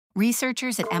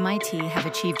Researchers at MIT have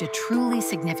achieved a truly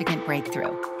significant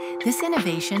breakthrough. This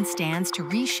innovation stands to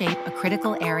reshape a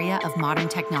critical area of modern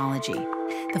technology.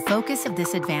 The focus of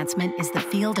this advancement is the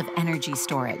field of energy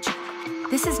storage.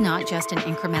 This is not just an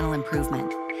incremental improvement.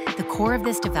 The core of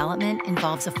this development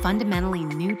involves a fundamentally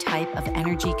new type of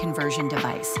energy conversion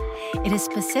device. It is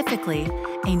specifically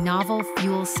a novel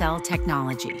fuel cell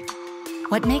technology.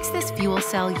 What makes this fuel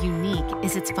cell unique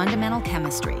is its fundamental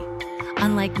chemistry.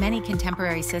 Unlike many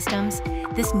contemporary systems,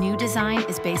 this new design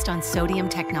is based on sodium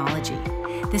technology.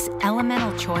 This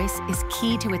elemental choice is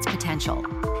key to its potential.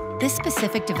 This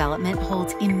specific development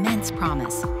holds immense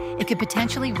promise. It could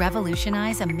potentially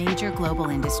revolutionize a major global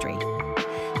industry.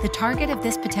 The target of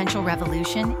this potential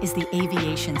revolution is the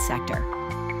aviation sector.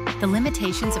 The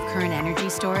limitations of current energy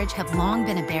storage have long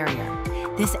been a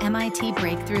barrier. This MIT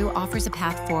breakthrough offers a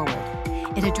path forward.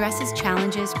 It addresses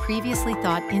challenges previously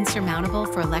thought insurmountable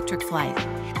for electric flight.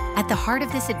 At the heart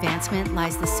of this advancement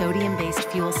lies the sodium-based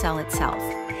fuel cell itself.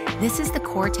 This is the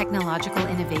core technological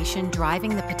innovation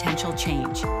driving the potential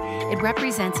change. It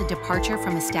represents a departure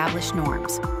from established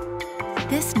norms.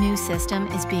 This new system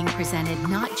is being presented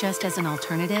not just as an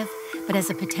alternative, but as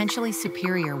a potentially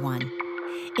superior one.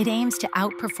 It aims to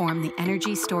outperform the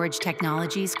energy storage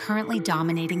technologies currently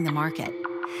dominating the market.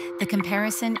 The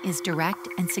comparison is direct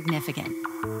and significant.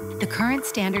 The current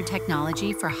standard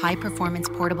technology for high-performance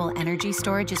portable energy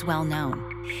storage is well known.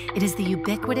 It is the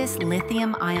ubiquitous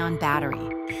lithium-ion battery.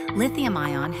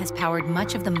 Lithium-ion has powered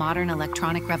much of the modern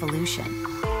electronic revolution.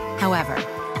 However,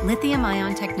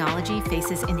 lithium-ion technology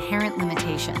faces inherent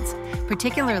limitations,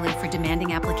 particularly for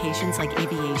demanding applications like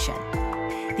aviation.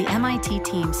 The MIT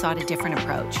team sought a different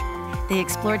approach. They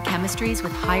explored chemistries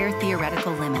with higher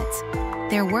theoretical limits.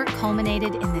 Their work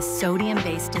culminated in this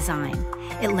sodium-based design.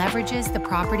 It leverages the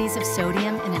properties of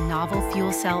sodium in a novel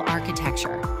fuel cell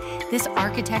architecture. This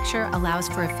architecture allows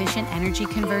for efficient energy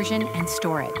conversion and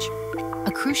storage.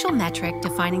 A crucial metric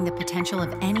defining the potential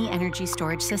of any energy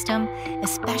storage system,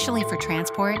 especially for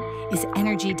transport, is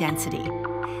energy density.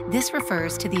 This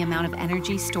refers to the amount of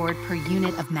energy stored per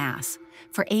unit of mass.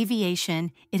 For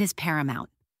aviation, it is paramount.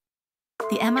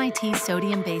 The MIT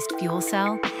sodium-based fuel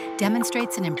cell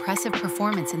demonstrates an impressive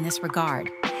performance in this regard.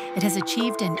 It has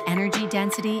achieved an energy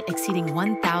density exceeding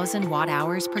 1,000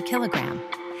 watt-hours per kilogram.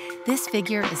 This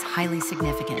figure is highly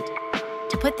significant.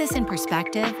 To put this in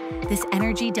perspective, this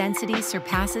energy density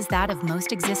surpasses that of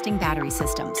most existing battery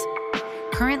systems.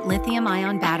 Current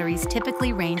lithium-ion batteries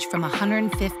typically range from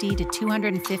 150 to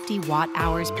 250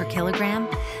 watt-hours per kilogram,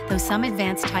 though some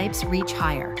advanced types reach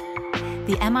higher.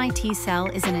 The MIT cell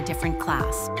is in a different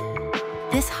class.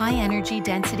 This high energy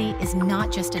density is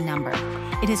not just a number.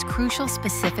 It is crucial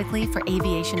specifically for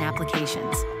aviation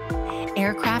applications.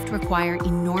 Aircraft require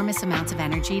enormous amounts of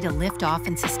energy to lift off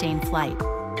and sustain flight.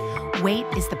 Weight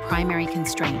is the primary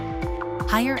constraint.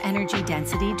 Higher energy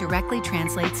density directly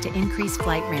translates to increased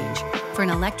flight range for an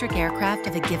electric aircraft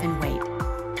of a given weight.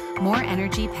 More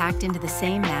energy packed into the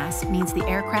same mass means the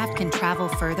aircraft can travel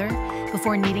further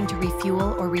before needing to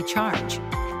refuel or recharge.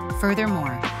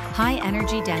 Furthermore, high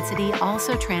energy density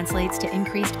also translates to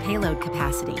increased payload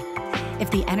capacity. If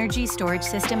the energy storage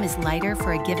system is lighter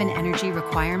for a given energy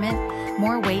requirement,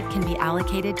 more weight can be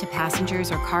allocated to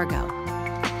passengers or cargo.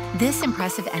 This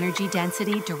impressive energy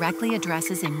density directly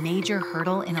addresses a major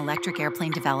hurdle in electric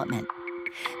airplane development.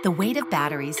 The weight of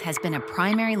batteries has been a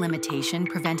primary limitation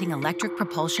preventing electric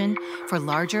propulsion for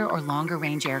larger or longer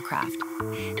range aircraft.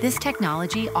 This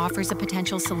technology offers a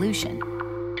potential solution.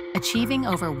 Achieving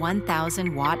over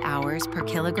 1,000 watt-hours per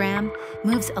kilogram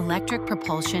moves electric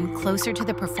propulsion closer to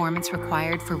the performance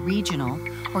required for regional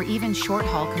or even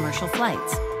short-haul commercial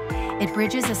flights. It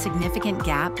bridges a significant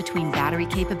gap between battery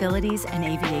capabilities and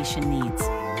aviation needs.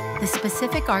 The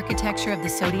specific architecture of the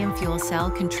sodium fuel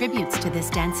cell contributes to this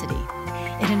density.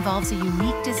 It involves a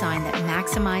unique design that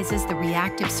maximizes the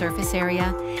reactive surface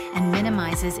area and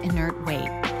minimizes inert weight.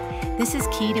 This is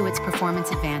key to its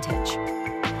performance advantage.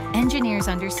 Engineers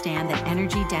understand that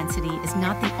energy density is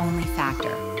not the only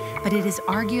factor, but it is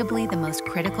arguably the most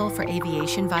critical for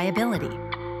aviation viability.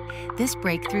 This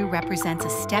breakthrough represents a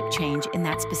step change in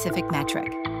that specific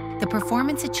metric. The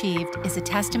performance achieved is a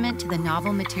testament to the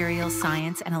novel materials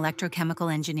science and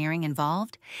electrochemical engineering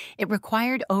involved. It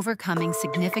required overcoming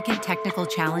significant technical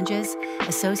challenges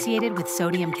associated with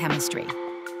sodium chemistry.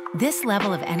 This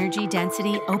level of energy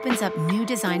density opens up new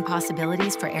design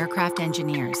possibilities for aircraft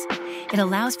engineers. It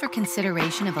allows for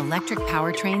consideration of electric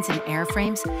powertrains and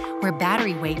airframes where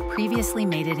battery weight previously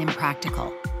made it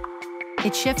impractical.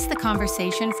 It shifts the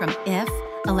conversation from if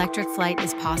electric flight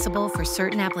is possible for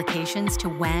certain applications to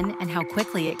when and how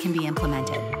quickly it can be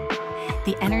implemented.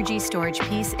 The energy storage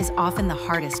piece is often the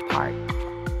hardest part.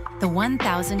 The $1,000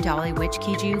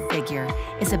 Wichkiju figure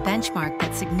is a benchmark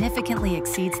that significantly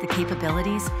exceeds the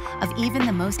capabilities of even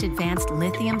the most advanced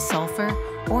lithium-sulfur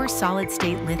or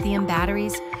solid-state lithium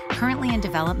batteries currently in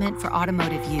development for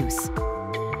automotive use.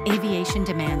 Aviation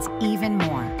demands even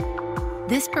more.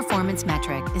 This performance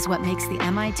metric is what makes the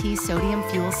MIT sodium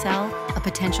fuel cell a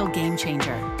potential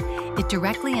game-changer. It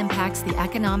directly impacts the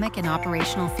economic and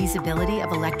operational feasibility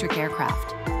of electric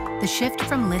aircraft. The shift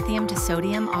from lithium to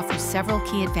sodium offers several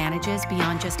key advantages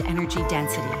beyond just energy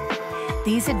density.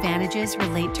 These advantages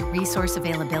relate to resource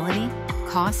availability,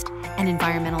 cost, and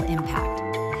environmental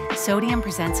impact. Sodium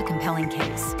presents a compelling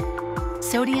case.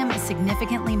 Sodium is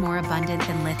significantly more abundant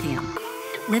than lithium.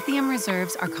 Lithium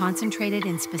reserves are concentrated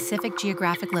in specific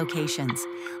geographic locations,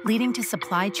 leading to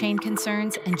supply chain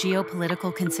concerns and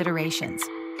geopolitical considerations.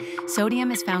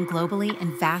 Sodium is found globally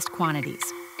in vast quantities.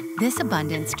 This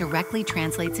abundance directly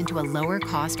translates into a lower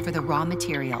cost for the raw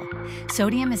material.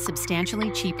 Sodium is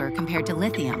substantially cheaper compared to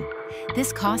lithium.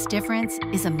 This cost difference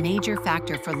is a major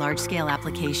factor for large-scale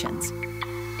applications.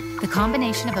 The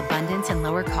combination of abundance and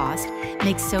lower cost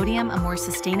makes sodium a more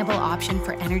sustainable option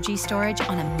for energy storage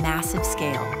on a massive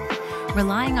scale.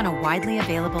 Relying on a widely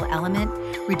available element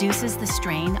reduces the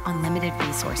strain on limited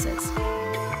resources.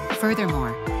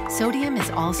 Furthermore, sodium is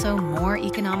also more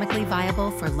economically viable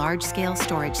for large-scale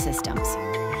storage systems.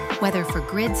 Whether for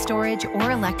grid storage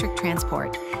or electric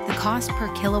transport, the cost per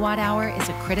kilowatt-hour is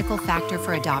a critical factor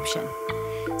for adoption.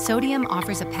 Sodium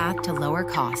offers a path to lower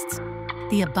costs.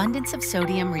 The abundance of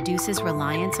sodium reduces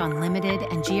reliance on limited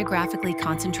and geographically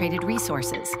concentrated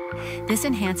resources. This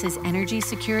enhances energy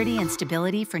security and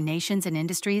stability for nations and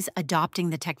industries adopting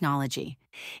the technology.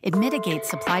 It mitigates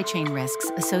supply chain risks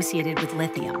associated with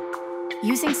lithium.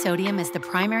 Using sodium as the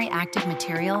primary active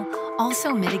material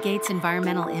also mitigates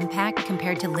environmental impact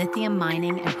compared to lithium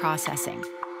mining and processing.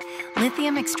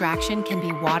 Lithium extraction can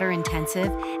be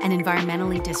water-intensive and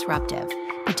environmentally disruptive,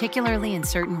 particularly in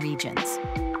certain regions.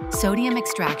 Sodium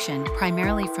extraction,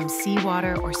 primarily from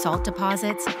seawater or salt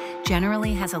deposits,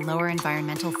 generally has a lower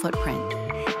environmental footprint.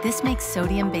 This makes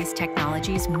sodium-based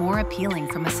technologies more appealing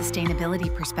from a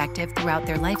sustainability perspective throughout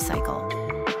their life cycle.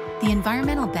 The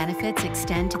environmental benefits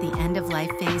extend to the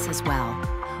end-of-life phase as well.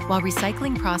 While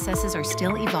recycling processes are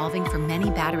still evolving for many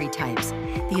battery types,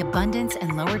 the abundance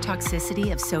and lower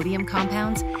toxicity of sodium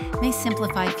compounds may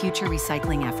simplify future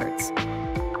recycling efforts.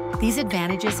 These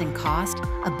advantages in cost,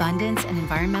 abundance, and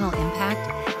environmental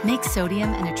impact make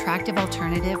sodium an attractive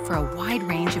alternative for a wide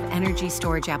range of energy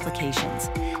storage applications,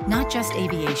 not just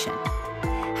aviation.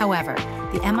 However,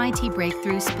 the MIT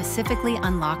breakthrough specifically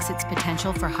unlocks its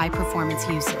potential for high-performance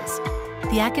uses.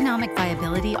 The economic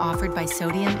viability offered by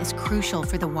sodium is crucial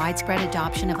for the widespread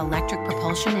adoption of electric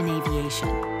propulsion in aviation.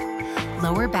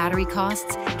 Lower battery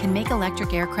costs can make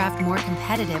electric aircraft more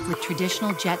competitive with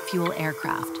traditional jet fuel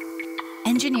aircraft.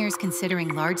 Engineers considering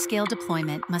large-scale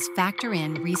deployment must factor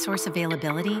in resource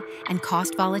availability and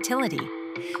cost volatility.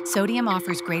 Sodium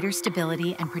offers greater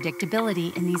stability and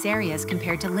predictability in these areas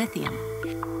compared to lithium.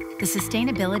 The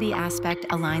sustainability aspect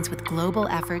aligns with global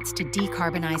efforts to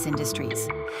decarbonize industries.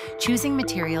 Choosing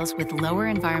materials with lower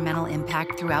environmental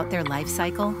impact throughout their life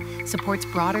cycle supports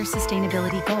broader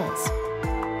sustainability goals.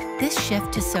 This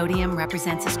shift to sodium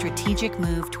represents a strategic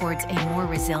move towards a more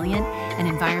resilient and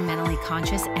environmentally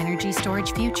conscious energy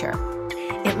storage future.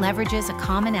 It leverages a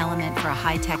common element for a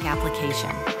high-tech application.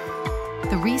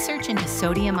 The research into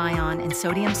sodium-ion and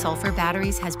sodium-sulfur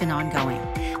batteries has been ongoing,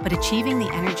 but achieving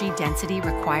the energy density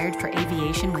required for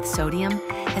aviation with sodium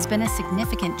has been a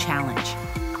significant challenge.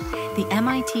 The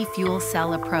MIT fuel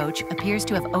cell approach appears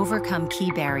to have overcome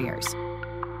key barriers.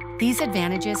 These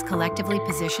advantages collectively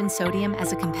position sodium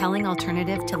as a compelling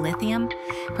alternative to lithium,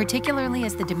 particularly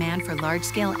as the demand for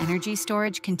large-scale energy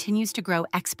storage continues to grow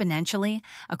exponentially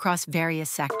across various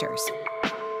sectors.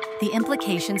 The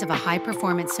implications of a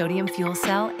high-performance sodium fuel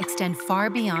cell extend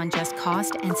far beyond just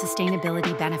cost and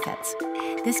sustainability benefits.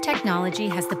 This technology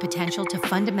has the potential to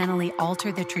fundamentally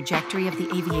alter the trajectory of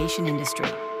the aviation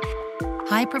industry.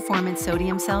 High-performance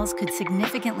sodium cells could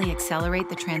significantly accelerate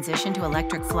the transition to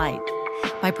electric flight.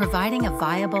 By providing a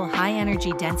viable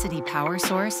high-energy density power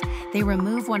source, they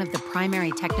remove one of the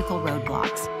primary technical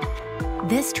roadblocks.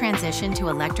 This transition to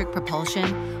electric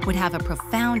propulsion would have a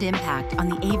profound impact on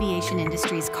the aviation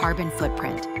industry's carbon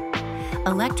footprint.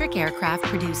 Electric aircraft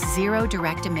produce zero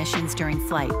direct emissions during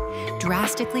flight,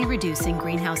 drastically reducing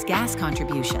greenhouse gas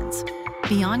contributions.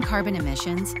 Beyond carbon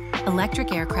emissions,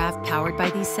 electric aircraft powered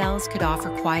by these cells could offer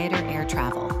quieter air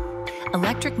travel.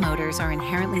 Electric motors are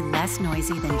inherently less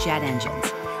noisy than jet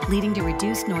engines, leading to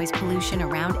reduced noise pollution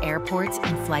around airports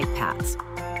and flight paths.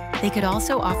 They could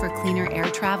also offer cleaner air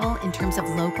travel in terms of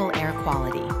local air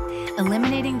quality.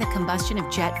 Eliminating the combustion of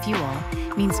jet fuel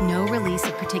means no release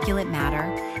of particulate matter,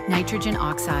 nitrogen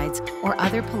oxides, or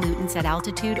other pollutants at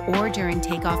altitude or during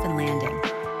takeoff and landing.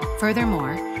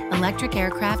 Furthermore, electric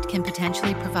aircraft can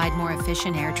potentially provide more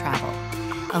efficient air travel.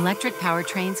 Electric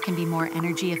powertrains can be more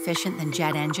energy efficient than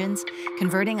jet engines,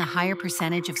 converting a higher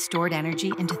percentage of stored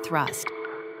energy into thrust.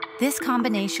 This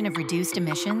combination of reduced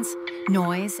emissions,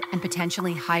 noise, and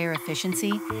potentially higher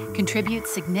efficiency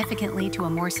contributes significantly to a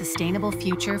more sustainable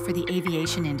future for the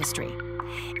aviation industry.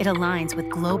 It aligns with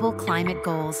global climate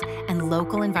goals and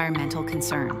local environmental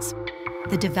concerns.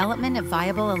 The development of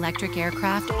viable electric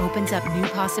aircraft opens up new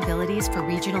possibilities for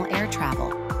regional air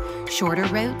travel. Shorter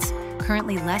routes,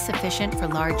 currently less efficient for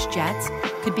large jets,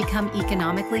 could become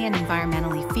economically and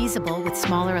environmentally feasible with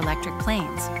smaller electric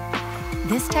planes.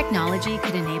 This technology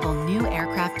could enable new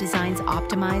aircraft designs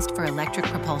optimized for electric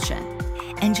propulsion.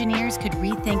 Engineers could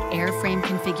rethink airframe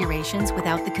configurations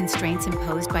without the constraints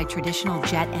imposed by traditional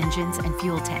jet engines and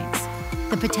fuel tanks.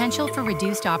 The potential for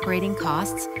reduced operating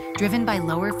costs, driven by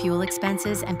lower fuel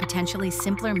expenses and potentially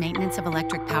simpler maintenance of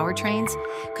electric powertrains,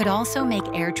 could also make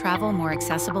air travel more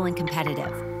accessible and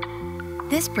competitive.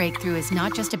 This breakthrough is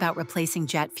not just about replacing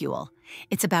jet fuel.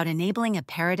 It's about enabling a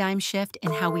paradigm shift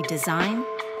in how we design,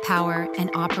 power, and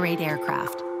operate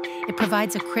aircraft. It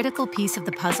provides a critical piece of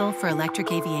the puzzle for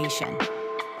electric aviation.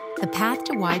 The path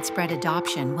to widespread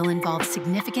adoption will involve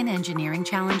significant engineering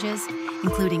challenges,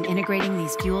 including integrating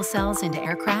these fuel cells into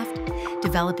aircraft,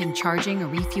 developing charging or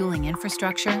refueling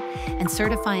infrastructure, and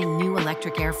certifying new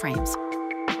electric airframes.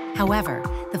 However,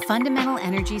 the fundamental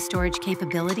energy storage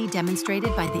capability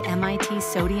demonstrated by the MIT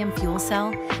sodium fuel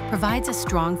cell provides a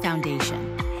strong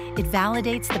foundation. It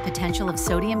validates the potential of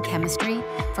sodium chemistry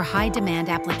for high-demand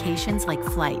applications like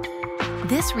flight.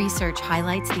 This research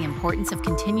highlights the importance of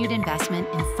continued investment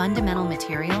in fundamental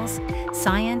materials,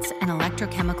 science, and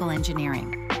electrochemical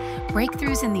engineering.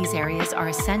 Breakthroughs in these areas are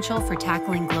essential for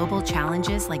tackling global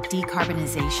challenges like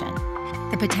decarbonization.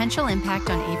 The potential impact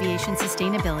on aviation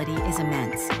sustainability is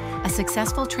immense. A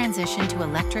successful transition to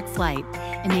electric flight,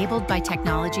 enabled by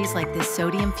technologies like this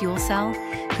sodium fuel cell,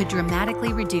 could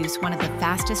dramatically reduce one of the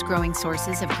fastest-growing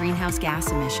sources of greenhouse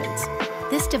gas emissions.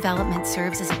 This development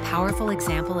serves as a powerful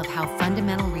example of how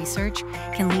fundamental research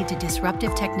can lead to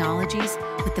disruptive technologies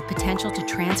with the potential to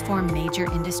transform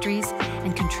major industries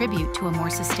and contribute to a more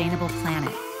sustainable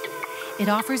planet. It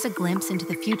offers a glimpse into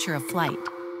the future of flight.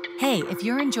 Hey, if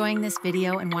you're enjoying this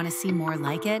video and want to see more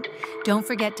like it, don't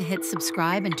forget to hit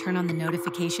subscribe and turn on the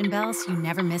notification bell so you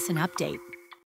never miss an update.